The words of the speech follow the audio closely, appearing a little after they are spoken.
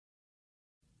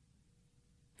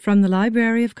From the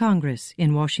Library of Congress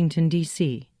in Washington,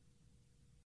 D.C.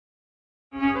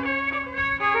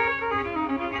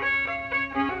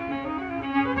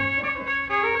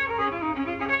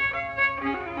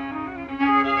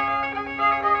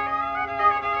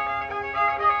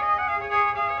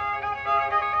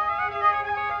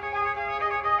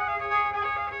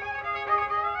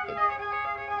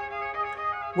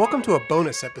 Welcome to a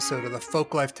bonus episode of the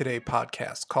Folklife Today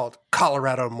podcast called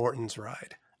Colorado Morton's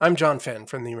Ride. I'm John Fenn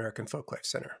from the American Folklife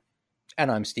Center.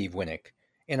 And I'm Steve Winnick.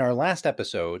 In our last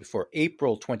episode for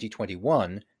April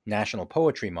 2021, National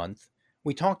Poetry Month,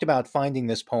 we talked about finding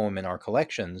this poem in our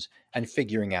collections and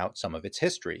figuring out some of its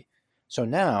history. So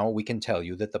now we can tell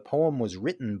you that the poem was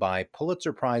written by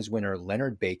Pulitzer Prize winner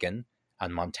Leonard Bacon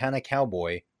and Montana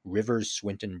cowboy Rivers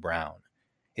Swinton Brown.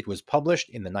 It was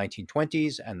published in the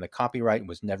 1920s and the copyright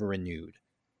was never renewed.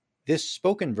 This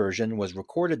spoken version was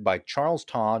recorded by Charles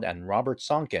Todd and Robert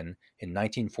Sonkin in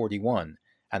 1941,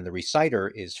 and the reciter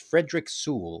is Frederick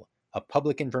Sewell, a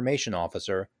public information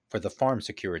officer for the Farm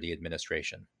Security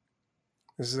Administration.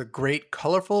 This is a great,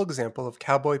 colorful example of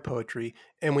cowboy poetry,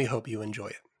 and we hope you enjoy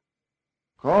it.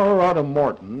 Colorado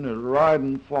Morton is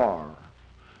riding far.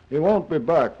 He won't be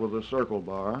back with the circle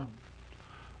bar.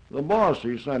 The boss,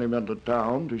 he sent him into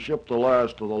town to ship the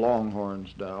last of the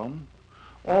longhorns down.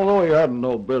 Although he hadn't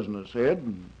no business head,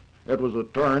 and it was a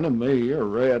turn of me or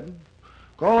red.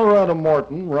 Colorado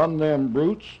Morton run them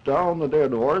brutes down the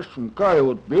dead horse from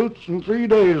Coyote Buttes, and 3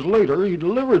 days later he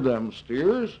delivered them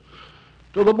steers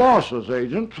to the boss's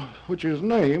agent, which his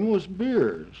name was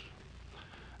Beers.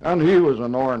 And he was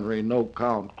an ornery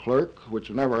no-count clerk,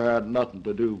 which never had nothing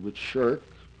to do but shirk.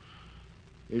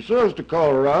 He says to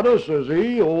Colorado, says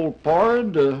he, old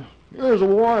pard, here's a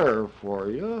wire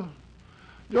for you.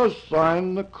 Just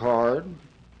sign the card,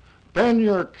 pen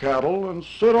your cattle, and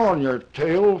sit on your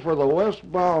tail, for the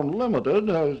Westbound Limited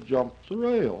has jumped the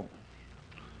rail.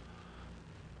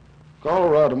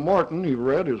 Colorado Morton, he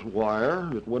read his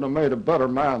wire. It would have made a better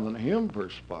man than him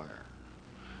perspire.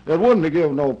 It wouldn't have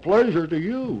given no pleasure to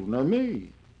you nor me.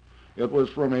 It was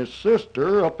from his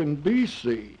sister up in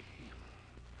B.C.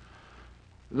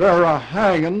 They're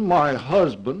a-hangin' my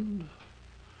husband.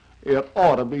 It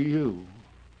ought to be you.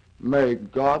 May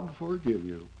God forgive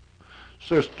you.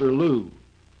 Sister Lou.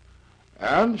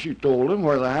 And she told him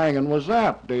where the hanging was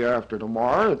at day after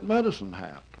tomorrow at Medicine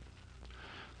Hat.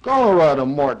 Colorado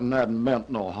Morton hadn't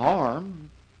meant no harm.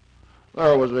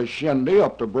 There was a shindy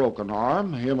up to Broken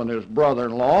Arm. Him and his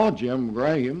brother-in-law, Jim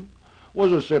Graham,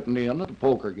 was a-sitting in at the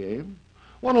poker game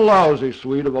when a lousy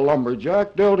sweet of a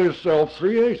lumberjack dealt himself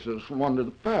 3 aces from under the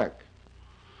pack.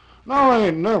 Now, I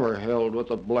ain't never held with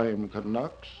the blame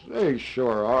Canucks. They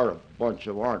sure are a bunch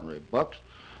of ornery bucks.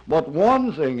 But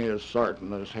one thing is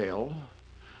certain as hell.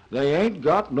 They ain't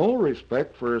got no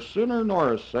respect for a sinner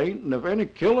nor a saint, and if any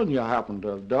killing you happen to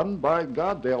have done, by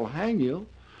God, they'll hang you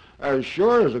as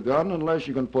sure as a gun unless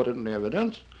you can put it in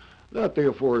evidence that the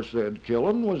aforesaid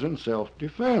killing was in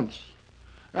self-defense.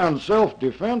 And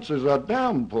self-defense is a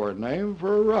damn poor name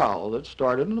for a row that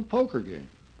started in a poker game.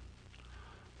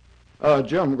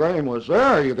 Jim Graham was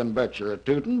there, you can bet you're a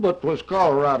tootin', but 'twas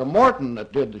Colorado Morton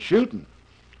that did the shootin'.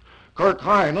 Kirk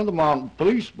Hine of the mounted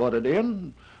police butted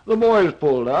in. The boys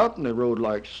pulled out and they rode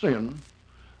like sin.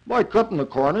 By cutting the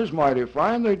corners mighty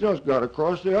fine, they just got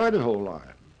across the Idaho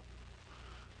line.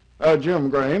 Jim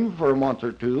Graham, for a month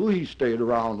or two, he stayed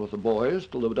around with the boys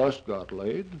till the dust got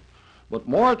laid. But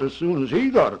Mort, as soon as he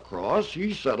got across,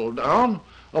 he settled down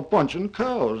a-punchin'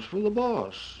 cows for the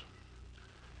boss.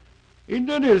 He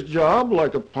did his job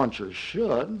like a puncher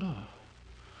should,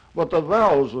 but the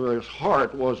valves of his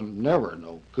heart wasn't never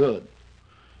no good.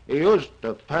 He used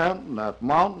to pant in that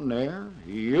mountain air,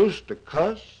 he used to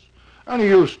cuss, and he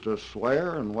used to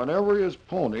swear, and whenever his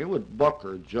pony would buck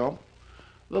or jump,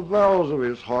 the valves of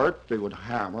his heart, they would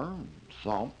hammer and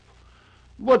thump.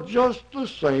 But just the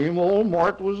same, old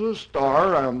Mort was a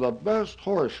star and the best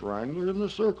horse wrangler in the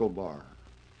circle bar.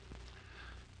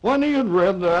 When he had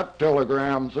read that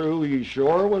telegram through, he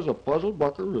sure was a puzzled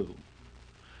buckaroo.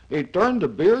 He turned to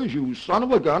Beers, you son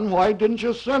of a gun, why didn't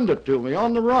you send it to me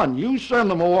on the run? You send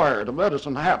them a wire to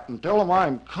Medicine Hat and tell them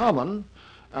I'm coming,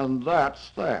 and that's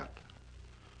that.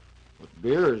 But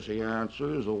Beers, he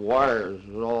answers, the wires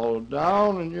is all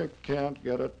down and you can't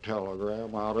get a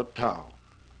telegram out of town.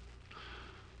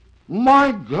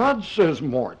 My God, says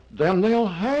Mort, then they'll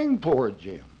hang poor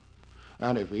Jim.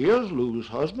 And if he is Lou's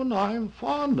husband, I'm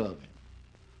fond of him.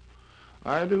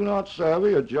 I do not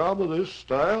savvy a job of this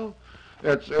style.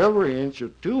 It's every inch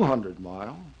of 200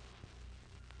 mile.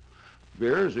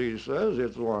 Beers, he says,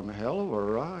 it's one hell of a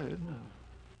ride.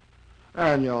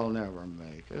 And you'll never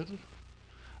make it.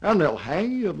 and they'll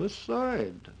hang you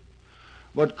beside.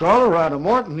 But Colorado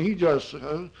Morton, he just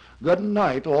says, good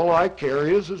night, all I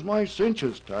carry is my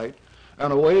cinches tight,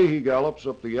 and away he gallops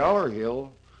up the yaller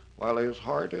hill, while his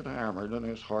heart had hammered and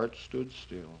his heart stood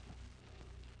still.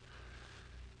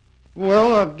 Well,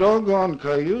 that doggone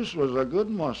cayuse was a good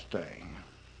Mustang,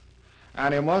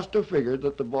 and he must have figured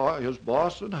that his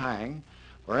boss would hang,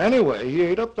 for anyway, he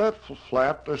ate up that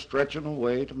flat stretching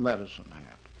away to Medicine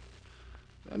Hat.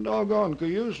 And doggone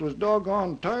cayuse was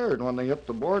doggone tired when they hit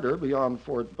the border beyond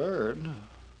Fort Baird.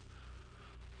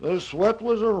 The sweat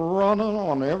was a-running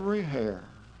on every hair.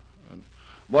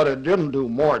 But it didn't do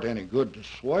Mort any good to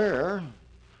swear.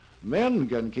 Men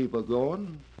can keep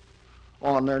a-going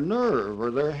on their nerve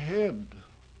or their head,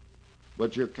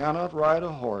 but you cannot ride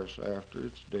a horse after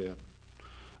it's dead.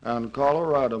 And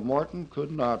Colorado Morton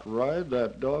could not ride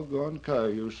that doggone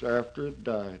cayuse after it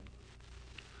died.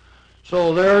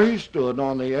 So there he stood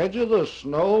on the edge of the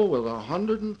snow with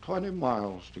 120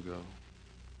 miles to go.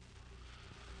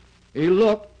 He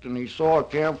looked and he saw a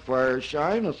campfire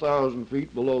shine 1,000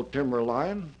 feet below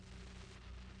timberline.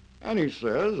 And he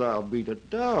says, I'll beat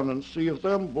it down and see if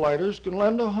them blighters can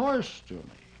lend a horse to me.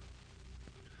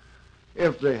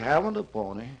 If they haven't a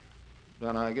pony,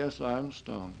 then I guess I'm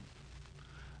stung.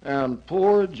 And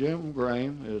poor Jim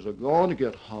Graham is a-going to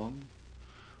get hung,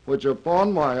 which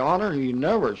upon my honor he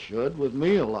never should, with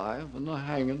me alive and the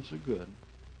hanging's a-good.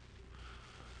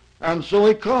 And so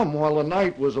he come while the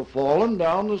night was a-falling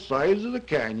down the sides of the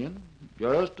canyon,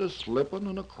 just a-slipping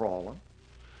and a-crawling,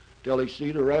 till he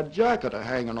see the red jacket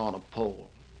a-hanging on a pole.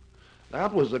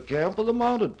 That was the camp of the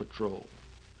mounted patrol.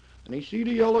 And he see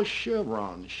the yellow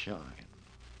chevrons shine.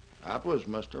 That was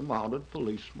Mr. Mounted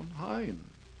Policeman Hine.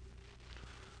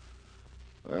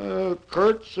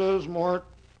 Kurt, says Mort,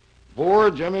 poor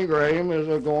Jimmy Graham is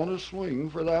a-going to swing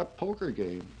for that poker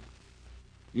game.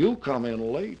 You come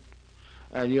in late,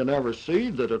 and you never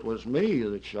seed that it was me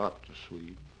that shot the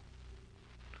Swede.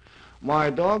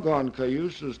 My doggone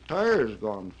cayuse's tire's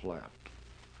gone flat,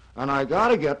 and I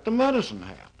gotta get to Medicine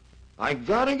Hat. I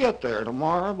gotta get there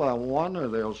tomorrow by 1, or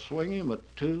they'll swing him at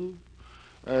 2,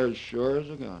 as sure as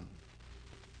a gun.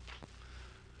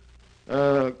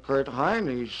 Kurt Hine,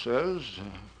 he says,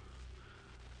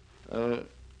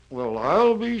 well,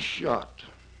 I'll be shot.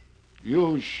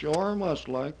 You sure must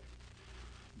like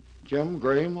Jim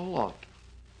Graham a lot.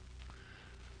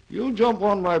 You jump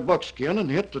on my buckskin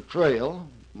and hit the trail.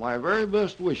 My very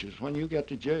best wishes when you get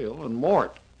to jail. And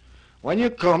Mort, when you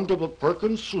come to the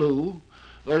Perkins Slough,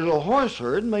 there's a horse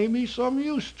herd may be some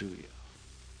use to you.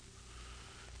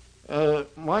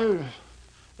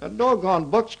 That doggone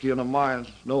buckskin of mine's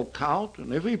no count,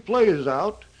 and if he plays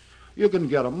out, you can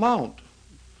get a mount.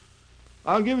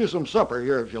 I'll give you some supper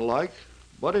here if you like,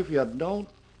 but if you don't,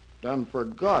 then for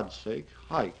God's sake,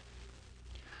 hike.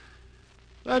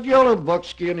 That yeller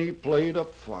buckskin, he played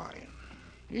up fine.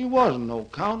 He wasn't no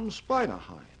count in spite of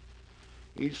Hine.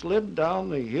 He slid down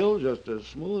the hill just as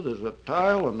smooth as a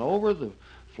tile and over the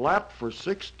flat for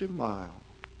 60 miles.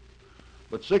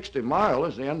 But 60 miles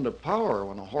is the end of power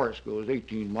when a horse goes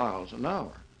 18 miles an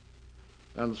hour.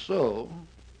 And so,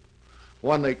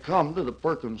 when they come to the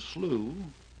Perkins Slough,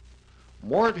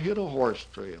 Mort hit a horse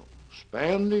trail,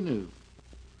 spandy new.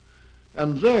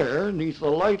 And there, neath the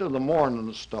light of the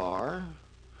morning star,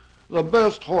 the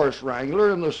best horse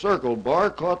wrangler in the circle bar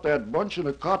caught that bunch in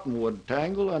a cottonwood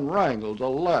tangle and wrangled the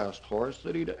last horse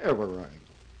that he'd ever wrangled.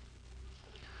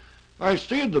 I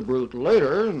seed the brute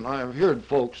later, and I've heard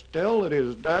folks tell that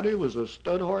his daddy was a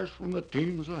stud horse from the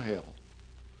teams of hell.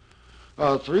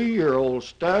 A 3-year-old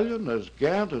stallion, as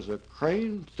gaunt as a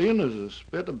crane, thin as a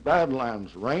spit of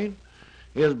Badlands rain.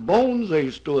 His bones,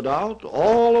 they stood out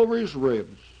all over his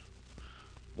ribs.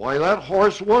 Why, that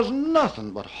horse was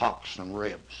nothing but hocks and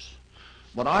ribs.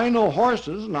 But I know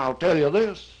horses, and I'll tell you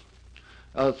this,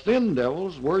 a thin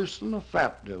devil's worse than a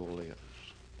fat devil is.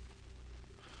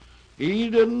 He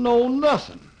didn't know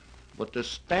nothing but to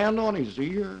stand on his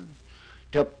ear,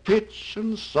 to pitch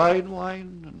and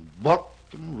sidewind and buck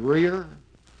and rear.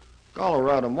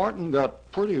 Colorado Morton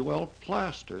got pretty well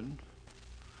plastered,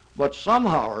 but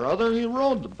somehow or other he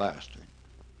rode the bastard.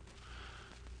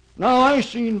 Now I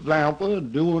seen Vampa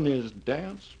doing his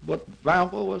dance, but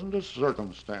Vampa wasn't a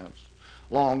circumstance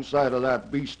alongside of that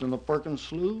beast in the Perkins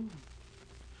Slough.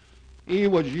 He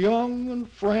was young and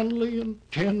friendly and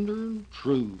tender and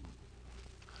true.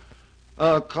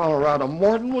 Colorado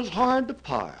Morton was hard to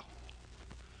pile.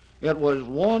 It was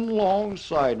one long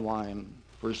sidewind.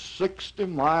 For 60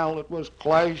 mile it was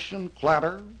clash and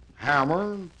clatter,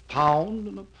 hammer and pound,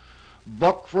 and a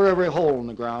buck for every hole in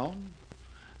the ground.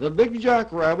 The big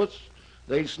jackrabbits,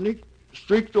 they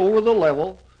streaked over the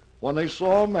level, when they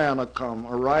saw a man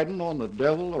a-riding on the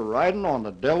devil,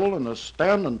 and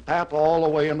a-standing pat all the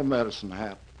way into Medicine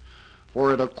Hat.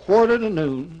 For at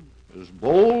 1:15, as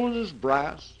bold as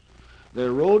brass, they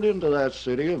rode into that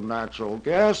city of natural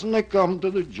gas, and they come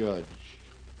to the judge.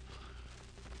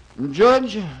 And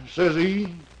Judge, says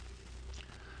he,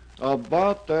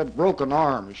 about that broken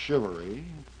arm chivalry,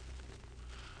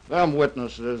 them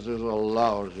witnesses is a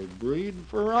lousy breed,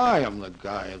 for I am the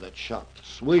guy that shot the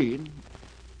Swede.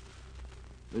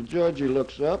 The judge, he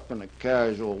looks up in a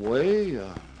casual way.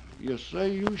 You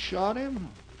say you shot him?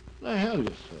 The hell you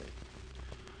say?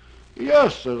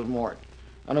 Yes, says Mort.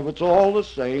 And if it's all the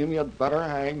same, you'd better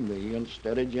hang me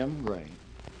instead of Jim Graham.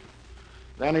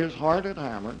 Then his heart had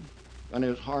hammered, and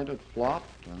his heart had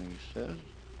flopped, and he says,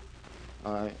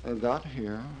 I got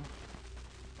here,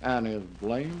 and his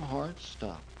blame heart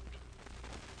stopped.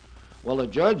 Well, the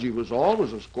judge, he was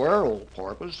always a square old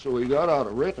porpoise, so he got out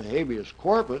a writ of habeas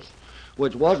corpus,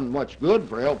 which wasn't much good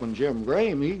for helping Jim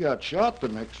Graham. He got shot the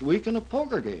next week in a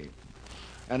poker game.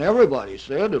 And everybody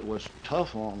said it was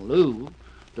tough on Lou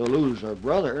to lose her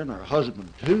brother and her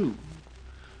husband, too.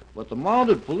 But the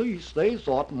mounted police, they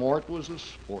thought Mort was a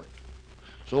sport.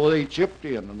 So they chipped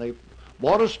in, and they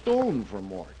bought a stone for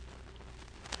Mort.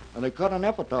 And they cut an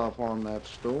epitaph on that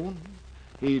stone.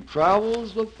 He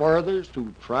travels the farthest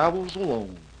who travels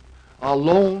alone.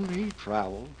 Alone he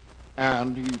traveled,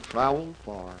 and he traveled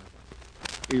far.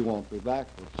 He won't be back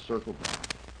with the circle bar.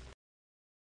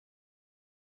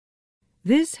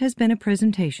 This has been a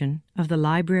presentation of the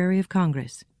Library of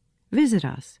Congress. Visit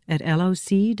us at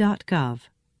loc.gov.